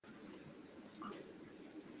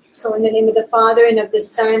So in the name of the Father, and of the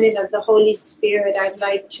Son, and of the Holy Spirit, I'd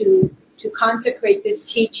like to consecrate this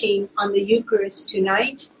teaching on the Eucharist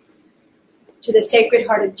tonight to the Sacred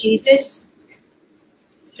Heart of Jesus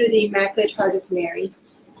through the Immaculate Heart of Mary.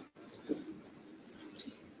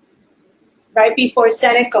 Right before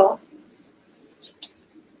Cenacle,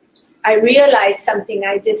 I realized something.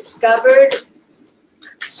 I discovered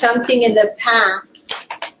something in the path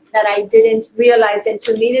that I didn't realize. And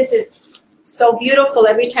to me, this is so beautiful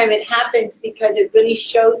every time it happens because it really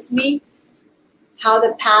shows me how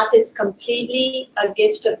the path is completely a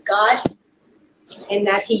gift of God and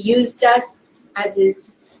that He used us as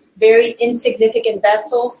His very insignificant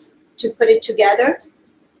vessels to put it together.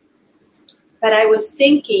 But I was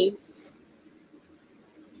thinking,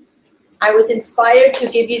 I was inspired to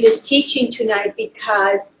give you this teaching tonight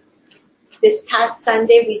because this past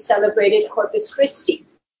Sunday we celebrated Corpus Christi.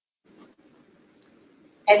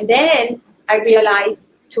 And then I realized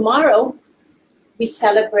tomorrow we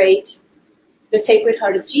celebrate the Sacred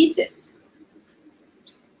Heart of Jesus.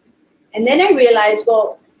 And then I realized,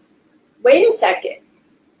 well, wait a second.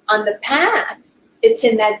 On the path, it's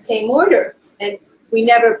in that same order. And we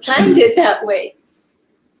never planned it that way.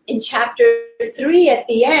 In chapter 3 at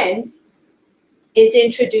the end is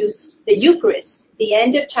introduced the Eucharist. The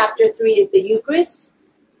end of chapter 3 is the Eucharist,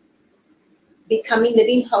 becoming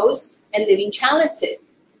living host and living chalices.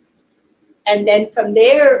 And then from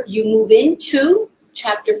there you move into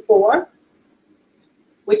chapter 4,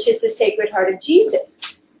 which is the Sacred Heart of Jesus.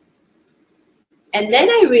 And then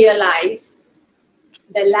I realized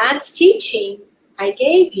the last teaching I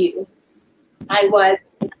gave you, I was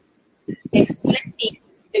explaining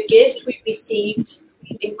the gift we received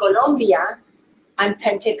in Colombia on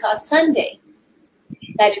Pentecost Sunday,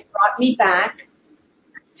 that it brought me back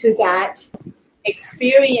to that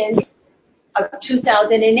experience of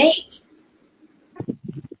 2008.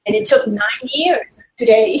 And it took 9 years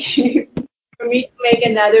today for me to make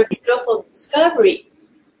another beautiful discovery.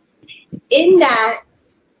 In that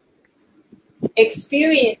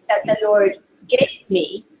experience that the Lord gave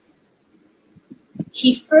me,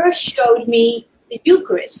 He first showed me the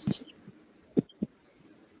Eucharist.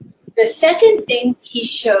 The second thing He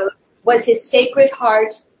showed was His Sacred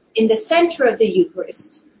Heart in the center of the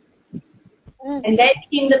Eucharist. And then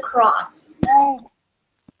came the cross.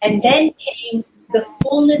 And then came the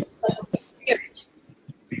fullness of the Holy Spirit.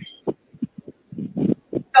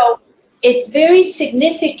 So it's very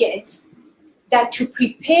significant that to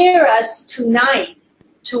prepare us tonight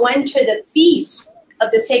to enter the feast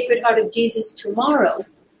of the Sacred Heart of Jesus tomorrow,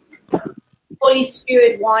 the Holy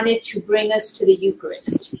Spirit wanted to bring us to the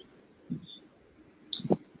Eucharist.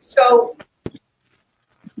 So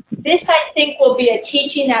this, I think, will be a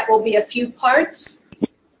teaching that will be a few parts.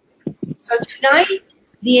 So tonight,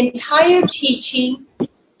 the entire teaching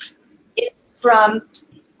is from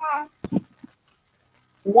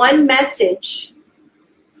one message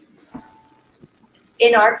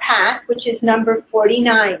in our path, which is number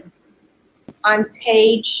 49, on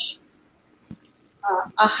page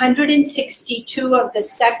 162 of the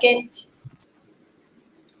second.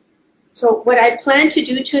 So what I plan to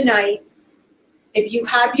do tonight, if you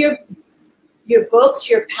have your books,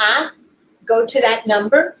 your path, go to that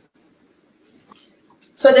number.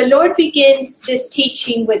 So the Lord begins this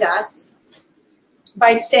teaching with us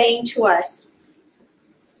by saying to us,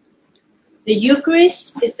 the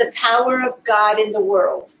Eucharist is the power of God in the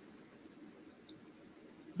world.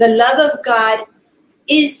 The love of God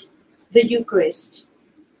is the Eucharist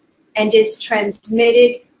and is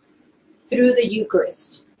transmitted through the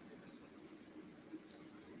Eucharist.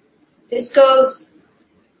 This goes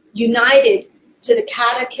united to the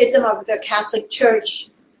Catechism of the Catholic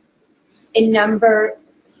Church in number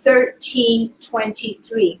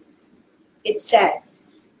 1323. It says,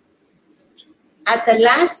 at the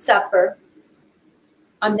Last Supper,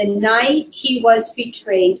 on the night He was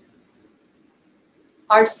betrayed,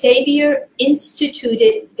 our Savior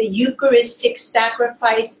instituted the Eucharistic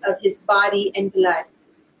sacrifice of His body and blood.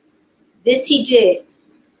 This He did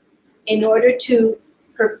in order to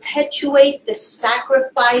perpetuate the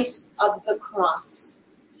sacrifice of the cross.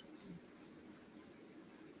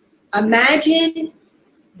 Imagine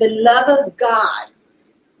the love of God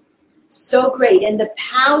so great and the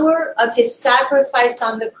power of His sacrifice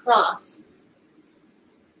on the cross,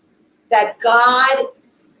 that God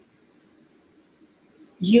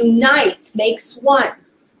unites, makes one,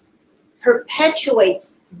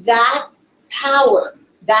 perpetuates that power,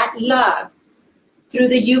 that love, through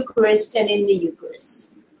the Eucharist and in the Eucharist.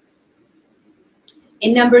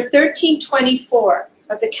 In number 1324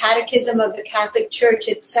 of the Catechism of the Catholic Church,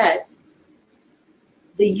 it says,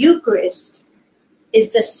 the Eucharist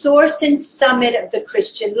is the source and summit of the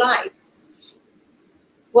Christian life.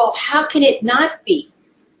 Well, how can it not be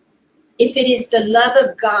if it is the love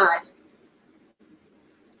of God,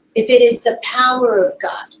 if it is the power of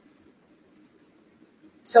God?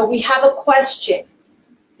 So we have a question.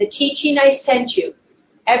 The teaching I sent you,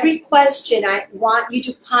 every question I want you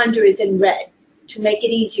to ponder is in red to make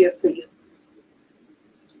it easier for you.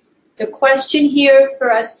 The question here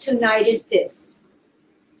for us tonight is this: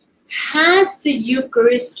 has the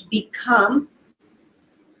Eucharist become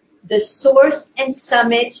the source and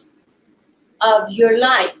summit of your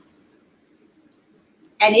life?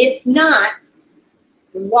 And if not,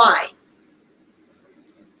 why?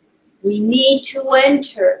 We need to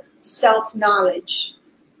enter self-knowledge,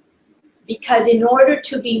 because in order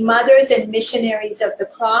to be mothers and missionaries of the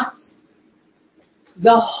cross,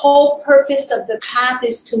 the whole purpose of the path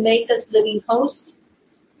is to make us living hosts.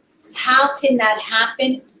 How can that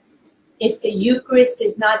happen if the Eucharist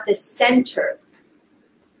is not the center,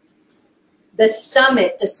 the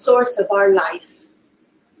summit, the source of our life?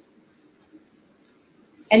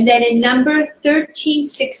 And then in number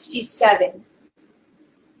 1367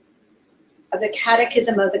 of the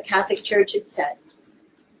Catechism of the Catholic Church, it says,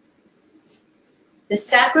 the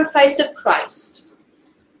sacrifice of Christ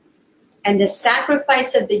and the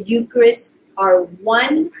sacrifice of the Eucharist are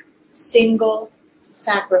one single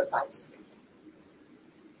sacrifice.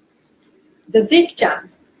 The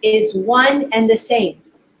victim is one and the same.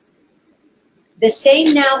 The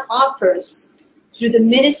same now offers through the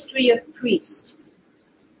ministry of priest,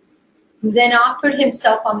 who then offered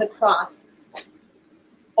himself on the cross.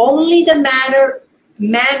 Only the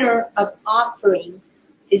manner of offering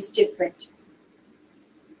is different.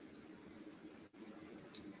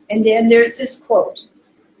 And then there's this quote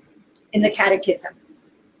in the Catechism.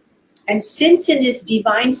 And since in this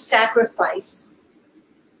divine sacrifice,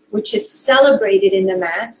 which is celebrated in the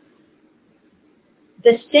Mass,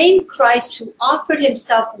 the same Christ who offered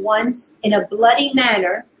himself once in a bloody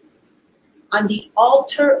manner on the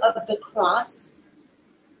altar of the cross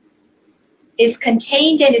is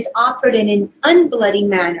contained and is offered in an unbloody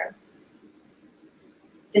manner.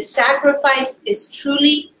 The sacrifice is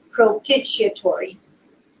truly propitiatory.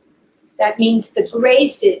 That means the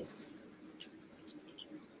graces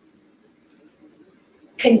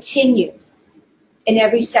continue in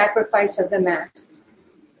every sacrifice of the Mass.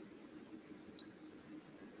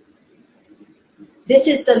 This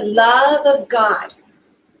is the love of God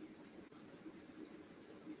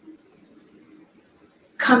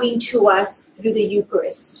coming to us through the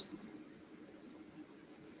Eucharist.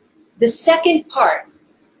 The second part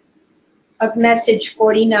of message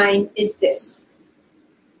 49 is this.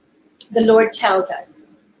 The Lord tells us,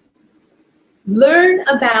 learn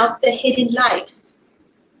about the hidden life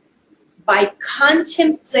by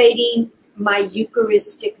contemplating my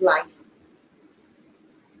Eucharistic life.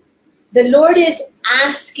 The Lord is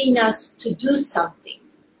asking us to do something.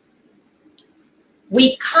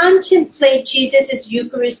 We contemplate Jesus'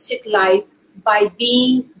 Eucharistic life by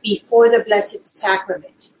being before the Blessed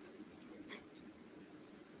Sacrament.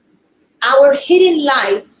 Our hidden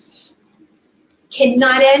life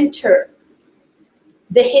cannot enter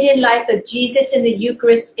the hidden life of Jesus in the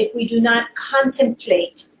Eucharist if we do not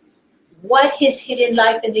contemplate what his hidden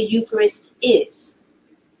life in the Eucharist is.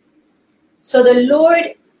 So the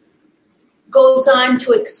Lord goes on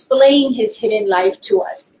to explain his hidden life to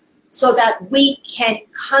us so that we can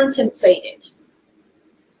contemplate it.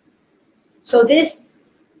 So this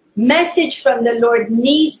message from the Lord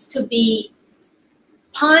needs to be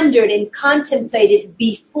pondered and contemplated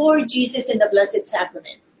before Jesus in the Blessed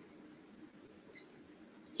Sacrament.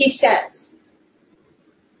 He says,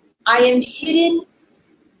 I am hidden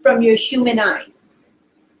from your human eye,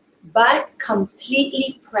 but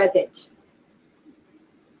completely present.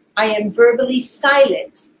 I am verbally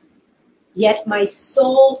silent, yet my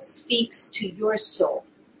soul speaks to your soul.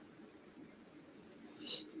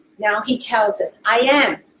 Now he tells us, I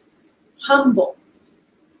am humble,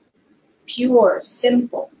 pure,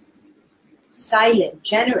 simple, silent,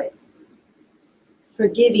 generous,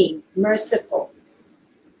 forgiving, merciful,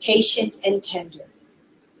 patient, and tender.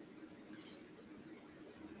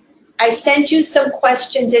 I sent you some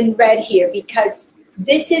questions in red here because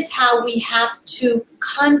this is how we have to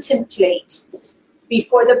contemplate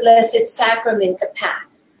before the Blessed Sacrament the path.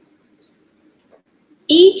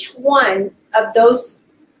 Each one of those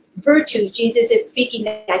virtues Jesus is speaking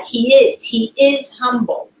that he is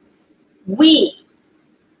humble. We,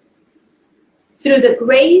 through the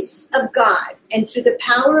grace of God and through the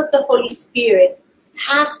power of the Holy Spirit,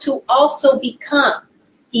 have to also become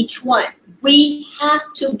each one. We have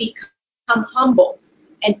to become humble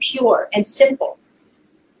and pure and simple.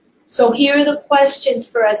 So here are the questions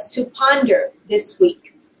for us to ponder this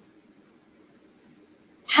week.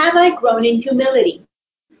 Have I grown in humility?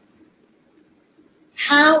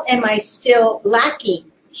 How am I still lacking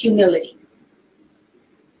humility?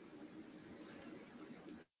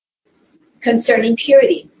 Concerning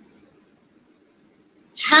purity.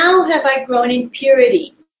 How have I grown in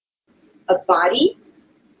purity of body,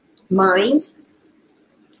 mind,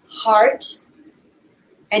 heart,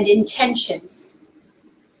 and intentions?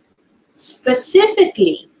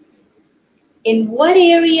 Specifically, in what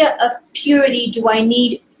area of purity do I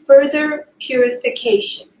need further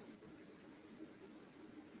purification?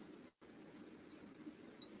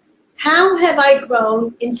 How have I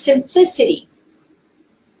grown in simplicity?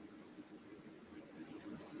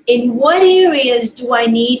 In what areas do I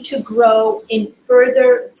need to grow in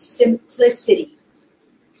further simplicity?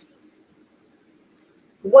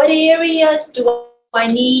 What areas do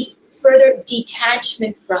I need further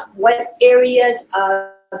detachment from? What areas of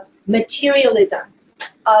materialism,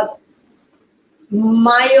 of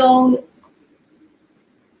my own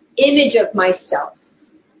image of myself?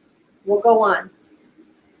 We'll go on.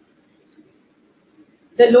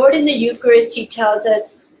 The Lord in the Eucharist, he tells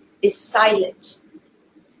us, is silent.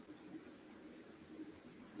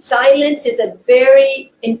 Silence is a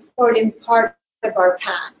very important part of our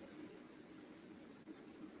path.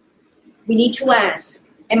 We need to ask,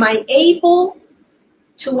 am I able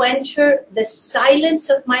to enter the silence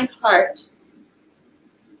of my heart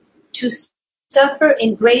to suffer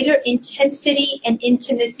in greater intensity and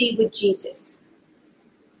intimacy with Jesus?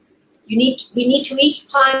 We need to each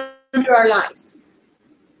ponder our lives.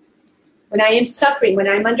 When I am suffering, when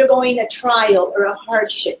I'm undergoing a trial or a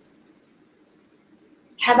hardship,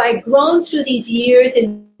 have I grown through these years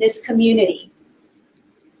in this community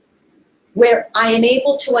where I am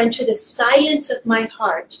able to enter the silence of my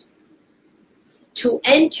heart, to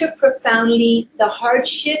enter profoundly the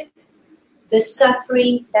hardship, the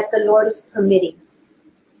suffering that the Lord is permitting?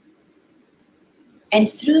 And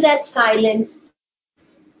through that silence,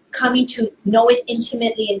 coming to know it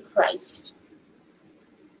intimately in Christ.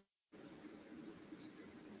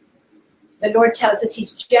 The Lord tells us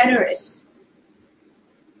he's generous.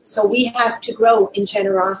 So we have to grow in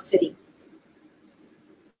generosity.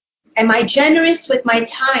 Am I generous with my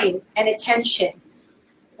time and attention,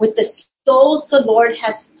 with the souls the Lord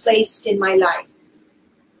has placed in my life?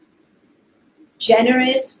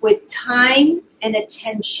 Generous with time and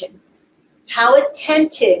attention. How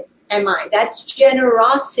attentive am I? That's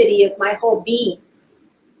generosity of my whole being.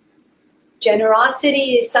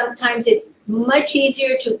 Generosity is sometimes it's much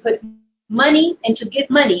easier to put money and to give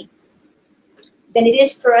money than it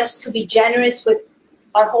is for us to be generous with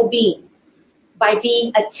our whole being by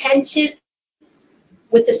being attentive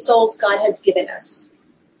with the souls God has given us.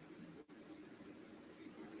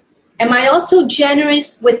 Am I also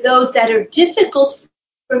generous with those that are difficult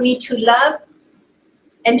for me to love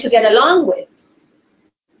and to get along with?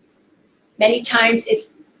 Many times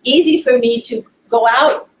it's easy for me to go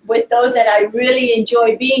out with those that I really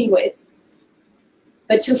enjoy being with.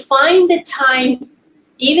 But to find the time,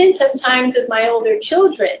 even sometimes with my older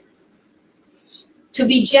children, to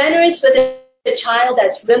be generous with a child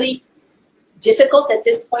that's really difficult at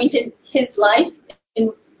this point in his life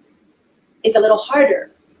is a little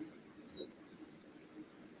harder.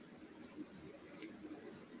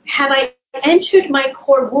 Have I entered my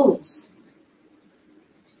core wounds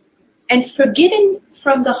and forgiven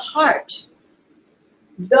from the heart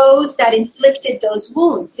those that inflicted those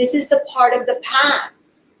wounds? This is the part of the path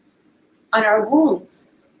on our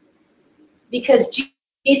wounds, because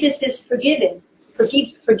Jesus is forgiving.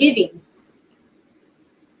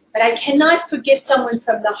 But I cannot forgive someone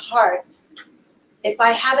from the heart if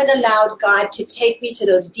I haven't allowed God to take me to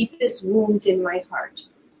those deepest wounds in my heart.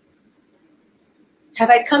 Have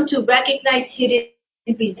I come to recognize hidden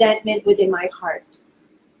resentment within my heart?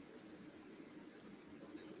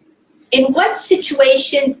 In what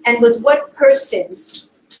situations and with what persons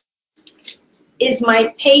is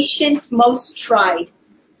my patience most tried?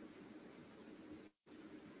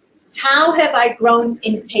 How have I grown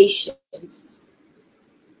in patience?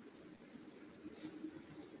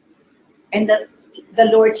 And the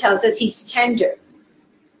Lord tells us he's tender.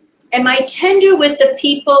 Am I tender with the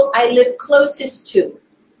people I live closest to?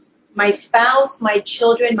 My spouse, my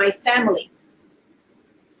children, my family.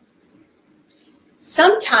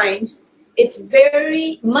 Sometimes it's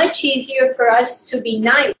very much easier for us to be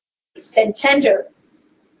nice and tender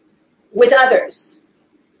with others.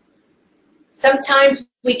 Sometimes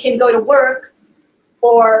we can go to work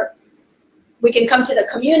or we can come to the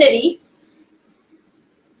community,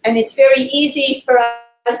 and it's very easy for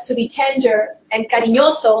us to be tender and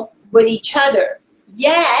cariñoso with each other.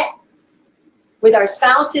 Yet, with our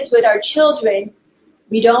spouses, with our children,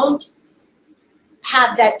 we don't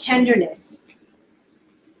have that tenderness.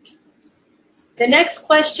 The next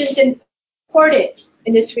question is important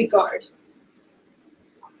in this regard.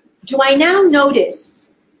 Do I now notice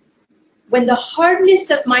when the hardness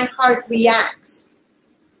of my heart reacts?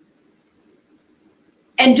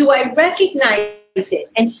 And do I recognize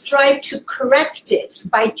it and strive to correct it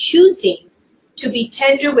by choosing to be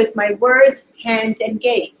tender with my words, hands, and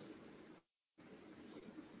gaze?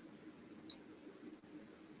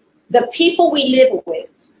 The people we live with,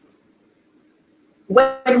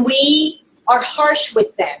 when we are harsh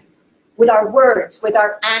with them, with our words, with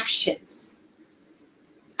our actions,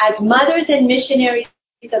 as mothers and missionaries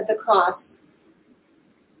of the cross,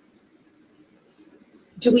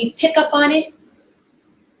 do we pick up on it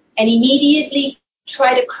and immediately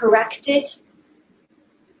try to correct it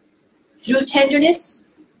through tenderness?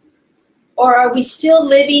 Or are we still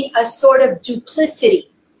living a sort of duplicity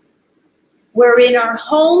where in our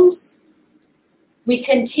homes we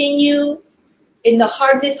continue in the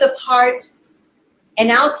hardness of heart, and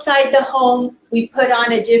outside the home we put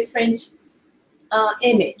on a different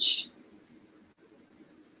image?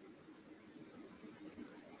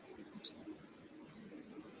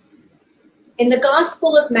 In the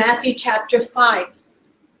Gospel of Matthew chapter 5,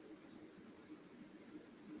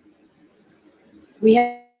 we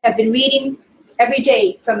have been reading every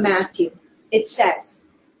day from Matthew. It says,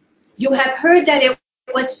 "You have heard that it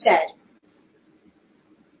was said,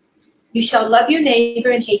 you shall love your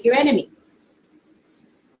neighbor and hate your enemy.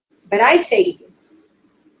 But I say to you,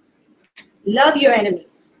 love your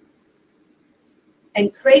enemies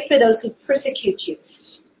and pray for those who persecute you,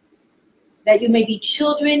 that you may be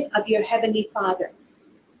children of your heavenly Father.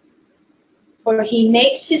 For he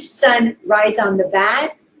makes his sun rise on the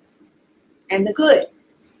bad and the good,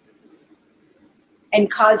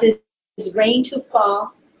 and causes rain to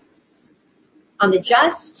fall on the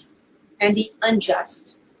just and the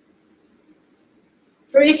unjust.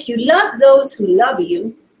 For if you love those who love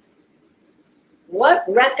you, what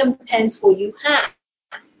recompense will you have?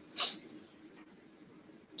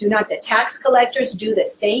 Do not the tax collectors do the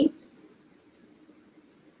same?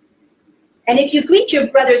 And if you greet your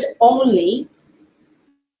brothers only,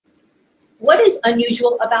 what is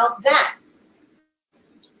unusual about that?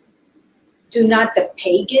 Do not the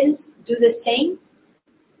pagans do the same?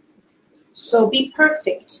 So be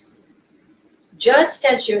perfect, just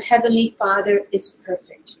as your heavenly Father is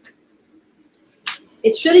perfect."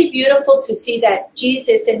 It's really beautiful to see that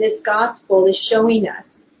Jesus in this gospel is showing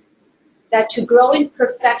us that to grow in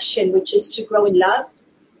perfection, which is to grow in love,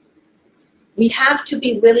 we have to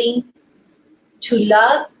be willing to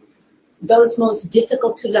love those most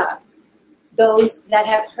difficult to love, those that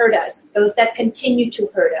have hurt us, those that continue to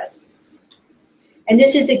hurt us. And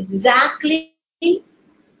this is exactly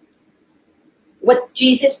what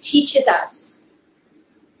Jesus teaches us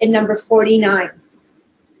in number 49.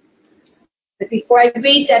 But before I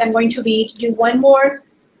read that, I'm going to read you one more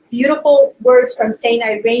beautiful words from St.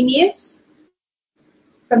 Irenaeus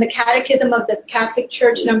from the Catechism of the Catholic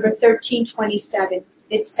Church, number 1327.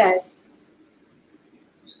 It says,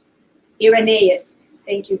 Irenaeus,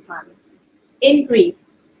 thank you, Father. In brief,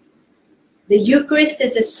 the Eucharist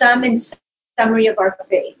is a sum and summary of our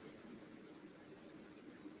faith.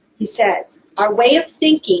 He says, our way of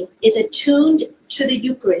thinking is attuned to the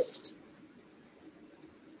Eucharist,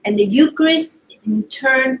 and the Eucharist in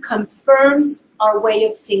turn confirms our way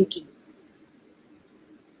of thinking.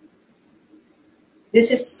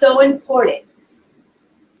 This is so important.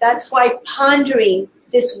 That's why pondering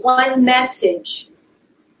this one message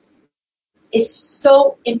is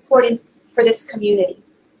so important for this community.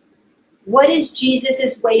 What is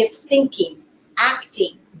Jesus' way of thinking,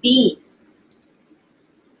 acting, being?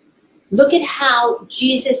 Look at how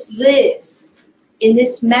Jesus lives in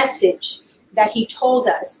this message that he told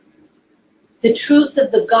us, the truths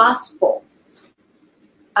of the gospel,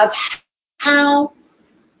 of how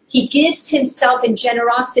he gives himself in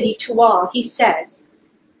generosity to all. He says,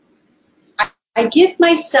 I give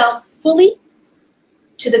myself fully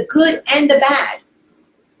to the good and the bad,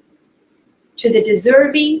 to the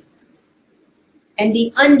deserving and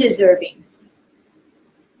the undeserving,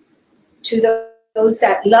 to those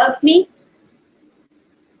that love me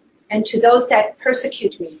and to those that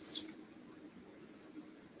persecute me.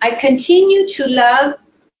 I continue to love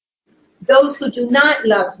those who do not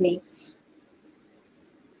love me.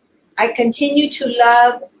 I continue to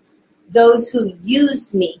love those who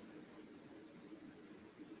use me.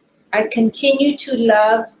 I continue to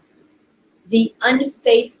love the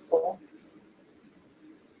unfaithful.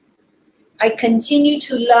 I continue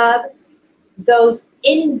to love those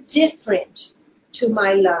indifferent to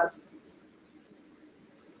my love.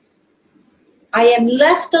 I am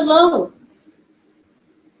left alone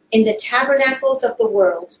in the tabernacles of the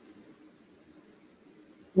world,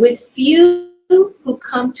 with few who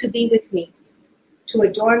come to be with me, to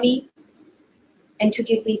adore me, and to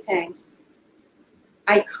give me thanks.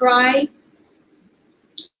 I cry,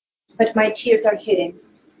 but my tears are hidden.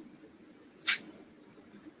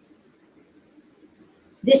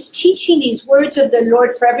 This teaching, these words of the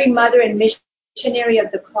Lord for every mother and missionary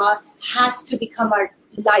of the cross has to become our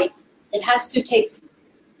life. It has to take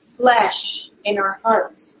flesh in our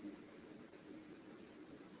hearts.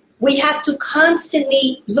 We have to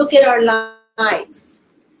constantly look at our lives.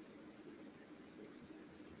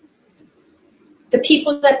 The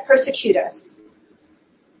people that persecute us.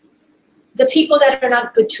 The people that are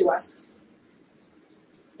not good to us.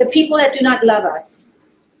 The people that do not love us.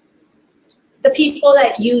 The people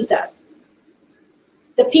that use us.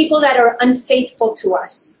 The people that are unfaithful to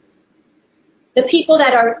us. The people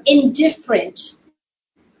that are indifferent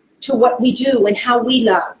to what we do and how we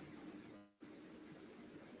love.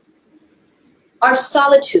 Our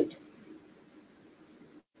solitude.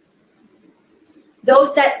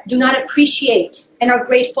 Those that do not appreciate and are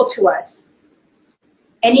grateful to us.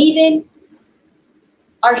 And even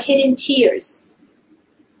our hidden tears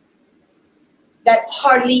that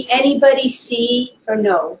hardly anybody see or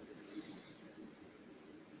know.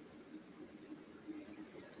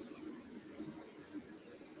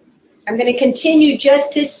 I'm going to continue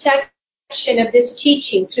just this section of this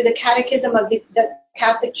teaching through the Catechism of the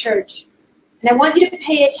Catholic Church. And I want you to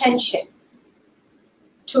pay attention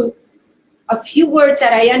to a few words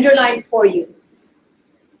that I underlined for you,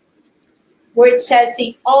 where it says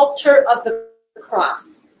the altar of the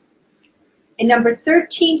cross. In number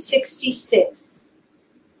 1366,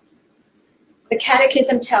 the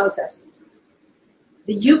Catechism tells us,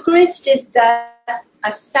 the Eucharist is thus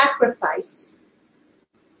a sacrifice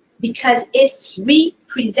because it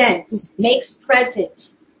represents, makes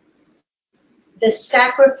present, the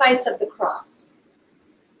sacrifice of the cross.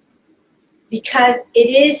 Because it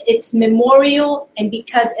is its memorial and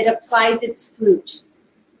because it applies its fruit.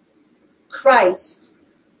 Christ,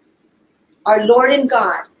 our Lord and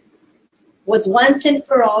God, was once and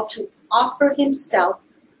for all to offer himself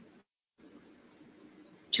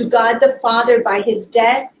to God the Father by his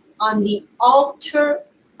death on the altar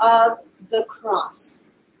of the cross,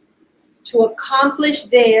 to accomplish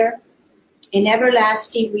there an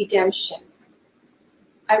everlasting redemption.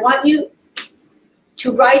 I want you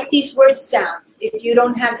to write these words down if you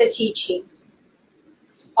don't have the teaching.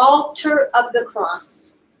 Altar of the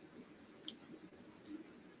cross.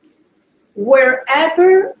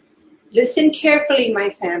 Wherever, listen carefully, my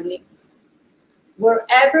family,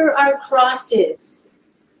 wherever our cross is,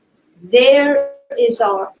 there is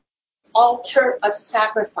our altar of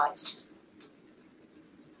sacrifice.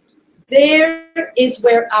 There is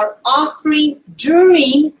where our offering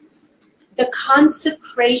during the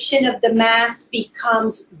consecration of the Mass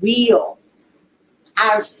becomes real.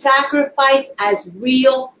 Our sacrifice as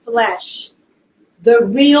real flesh. The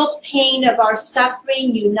real pain of our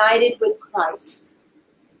suffering united with Christ.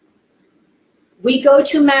 We go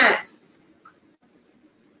to Mass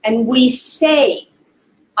and we say,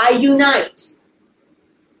 I unite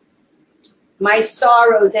my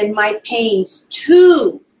sorrows and my pains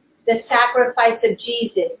to the sacrifice of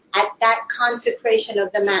Jesus at that consecration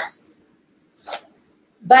of the Mass.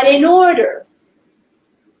 But in order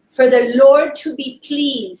for the Lord to be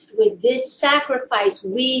pleased with this sacrifice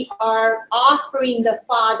we are offering the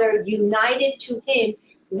Father united to him,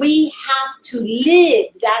 we have to live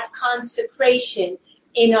that consecration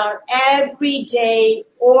in our everyday,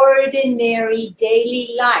 ordinary,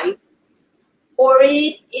 daily life, or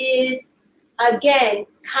it is, again,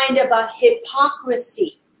 kind of a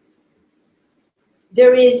hypocrisy.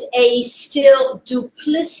 There is a still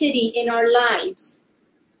duplicity in our lives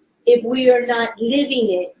if we are not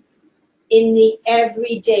living it in the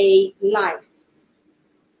everyday life.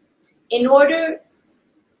 In order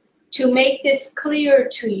to make this clear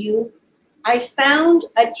to you, I found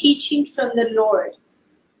a teaching from the Lord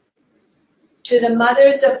to the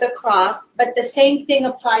mothers of the cross, but the same thing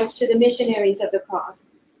applies to the missionaries of the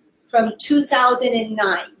cross, from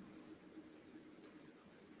 2009.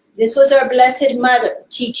 This was our Blessed Mother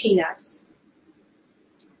teaching us.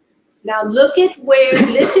 Now look at where,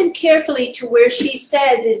 listen carefully to where she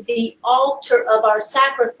says is the altar of our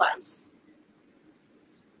sacrifice.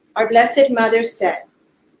 Our Blessed Mother said,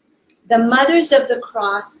 the mothers of the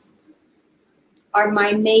cross are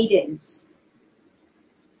my maidens.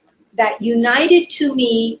 that united to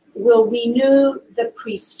me will renew the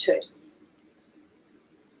priesthood.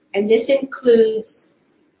 And this includes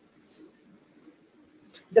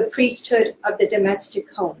the priesthood of the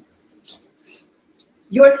domestic home.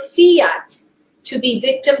 Your fiat to be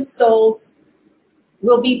victim souls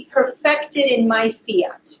will be perfected in my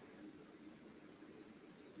fiat.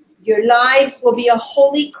 Your lives will be a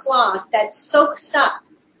holy cloth that soaks up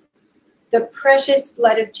the precious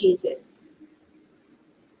blood of Jesus.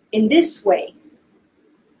 In this way,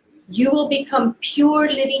 you will become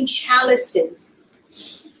pure living chalices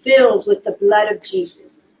filled with the blood of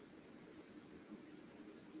Jesus.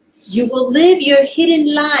 You will live your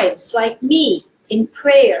hidden lives like me in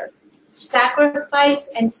prayer, sacrifice,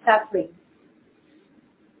 and suffering.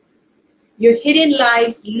 Your hidden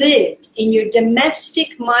lives lived in your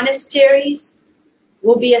domestic monasteries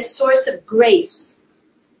will be a source of grace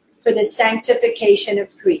for the sanctification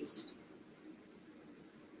of priests.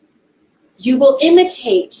 You will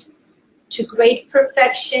imitate to great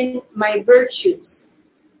perfection my virtues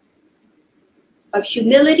of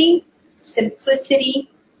humility, simplicity,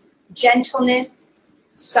 gentleness,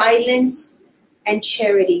 silence, and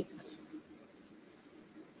charity.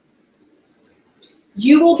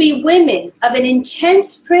 You will be women of an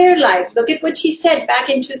intense prayer life. Look at what she said back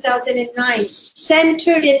in 2009,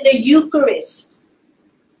 centered in the Eucharist.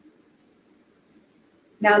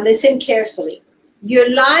 Now listen carefully. Your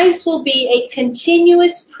lives will be a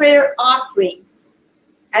continuous prayer offering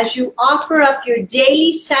as you offer up your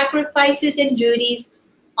daily sacrifices and duties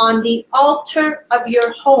on the altar of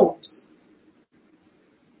your homes.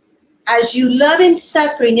 As you love and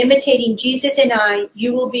suffer in imitating Jesus and I,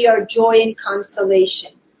 you will be our joy and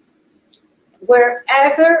consolation.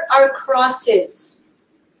 Wherever our cross is,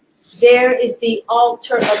 there is the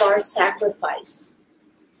altar of our sacrifice.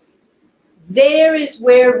 There is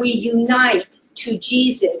where we unite to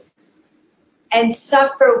Jesus and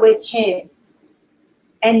suffer with him,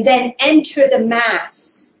 and then enter the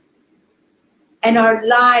Mass, and our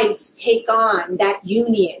lives take on that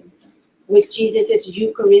union with Jesus'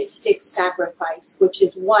 Eucharistic sacrifice, which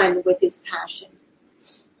is one with his passion.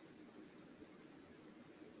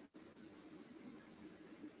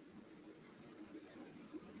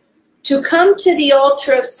 To come to the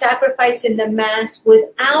altar of sacrifice in the Mass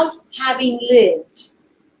without having lived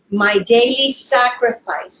my daily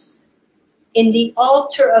sacrifice in the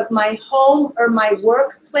altar of my home or my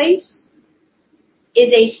workplace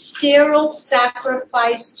is a sterile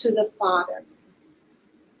sacrifice to the Father.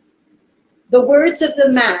 The words of the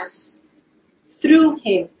Mass, through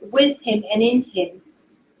him, with him, and in him,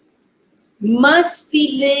 must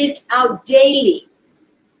be lived out daily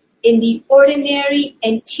in the ordinary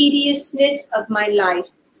and tediousness of my life,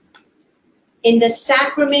 in the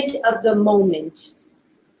sacrament of the moment.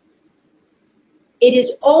 It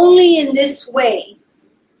is only in this way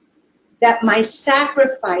that my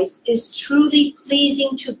sacrifice is truly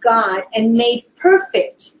pleasing to God and made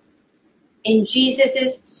perfect in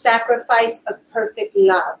Jesus' sacrifice of perfect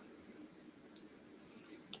love.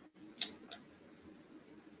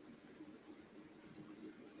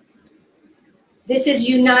 This is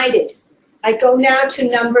united. I go now to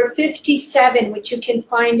number 57, which you can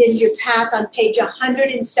find in your path on page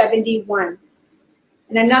 171.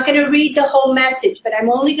 And I'm not going to read the whole message, but I'm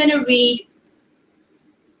only going to read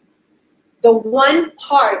the one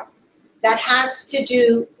part that has to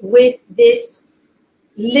do with this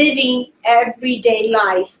living everyday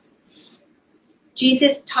life.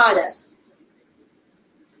 Jesus taught us.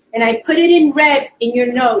 And I put it in red in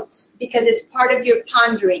your notes because it's part of your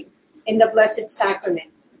pondering in the Blessed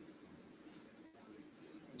Sacrament.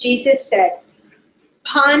 Jesus said,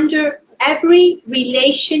 ponder every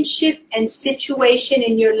relationship and situation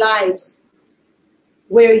in your lives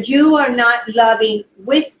where you are not loving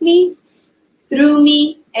with me, through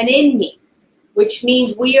me, and in me, which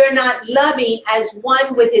means we are not loving as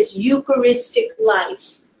one with his Eucharistic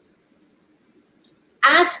life.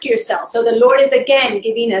 Ask yourself, so the Lord is again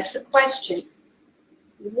giving us the questions.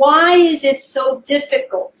 Why is it so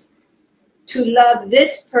difficult to love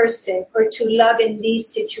this person or to love in these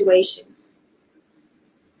situations?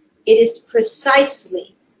 It is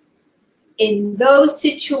precisely in those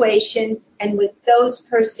situations and with those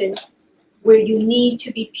persons where you need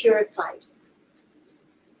to be purified.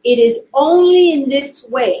 It is only in this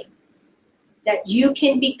way that you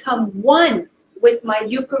can become one with my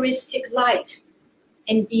Eucharistic life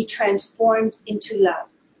and be transformed into love.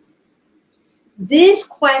 This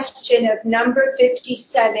question of number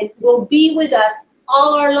 57 will be with us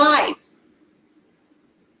all our lives,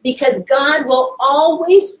 because God will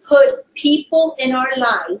always put people in our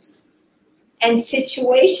lives and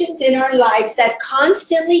situations in our lives that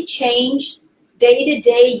constantly change day to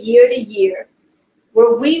day, year to year,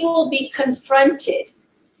 where we will be confronted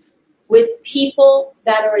with people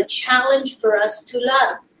that are a challenge for us to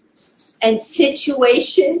love, and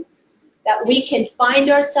situations that we can find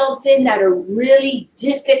ourselves in that are really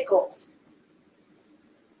difficult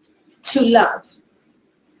to love.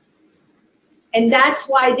 And that's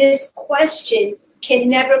why this question can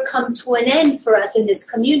never come to an end for us in this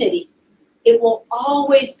community. It will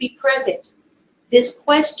always be present. This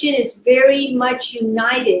question is very much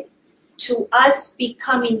united to us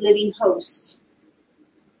becoming living hosts.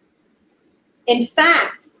 In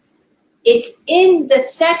fact, it's in the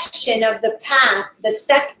section of the path,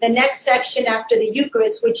 the next section after the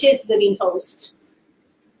Eucharist, which is living hosts.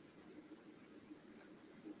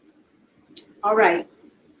 All right.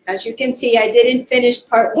 As you can see, I didn't finish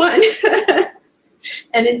part 1,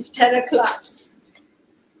 and it's 10 o'clock.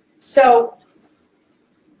 So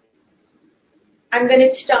I'm going to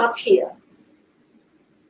stop here.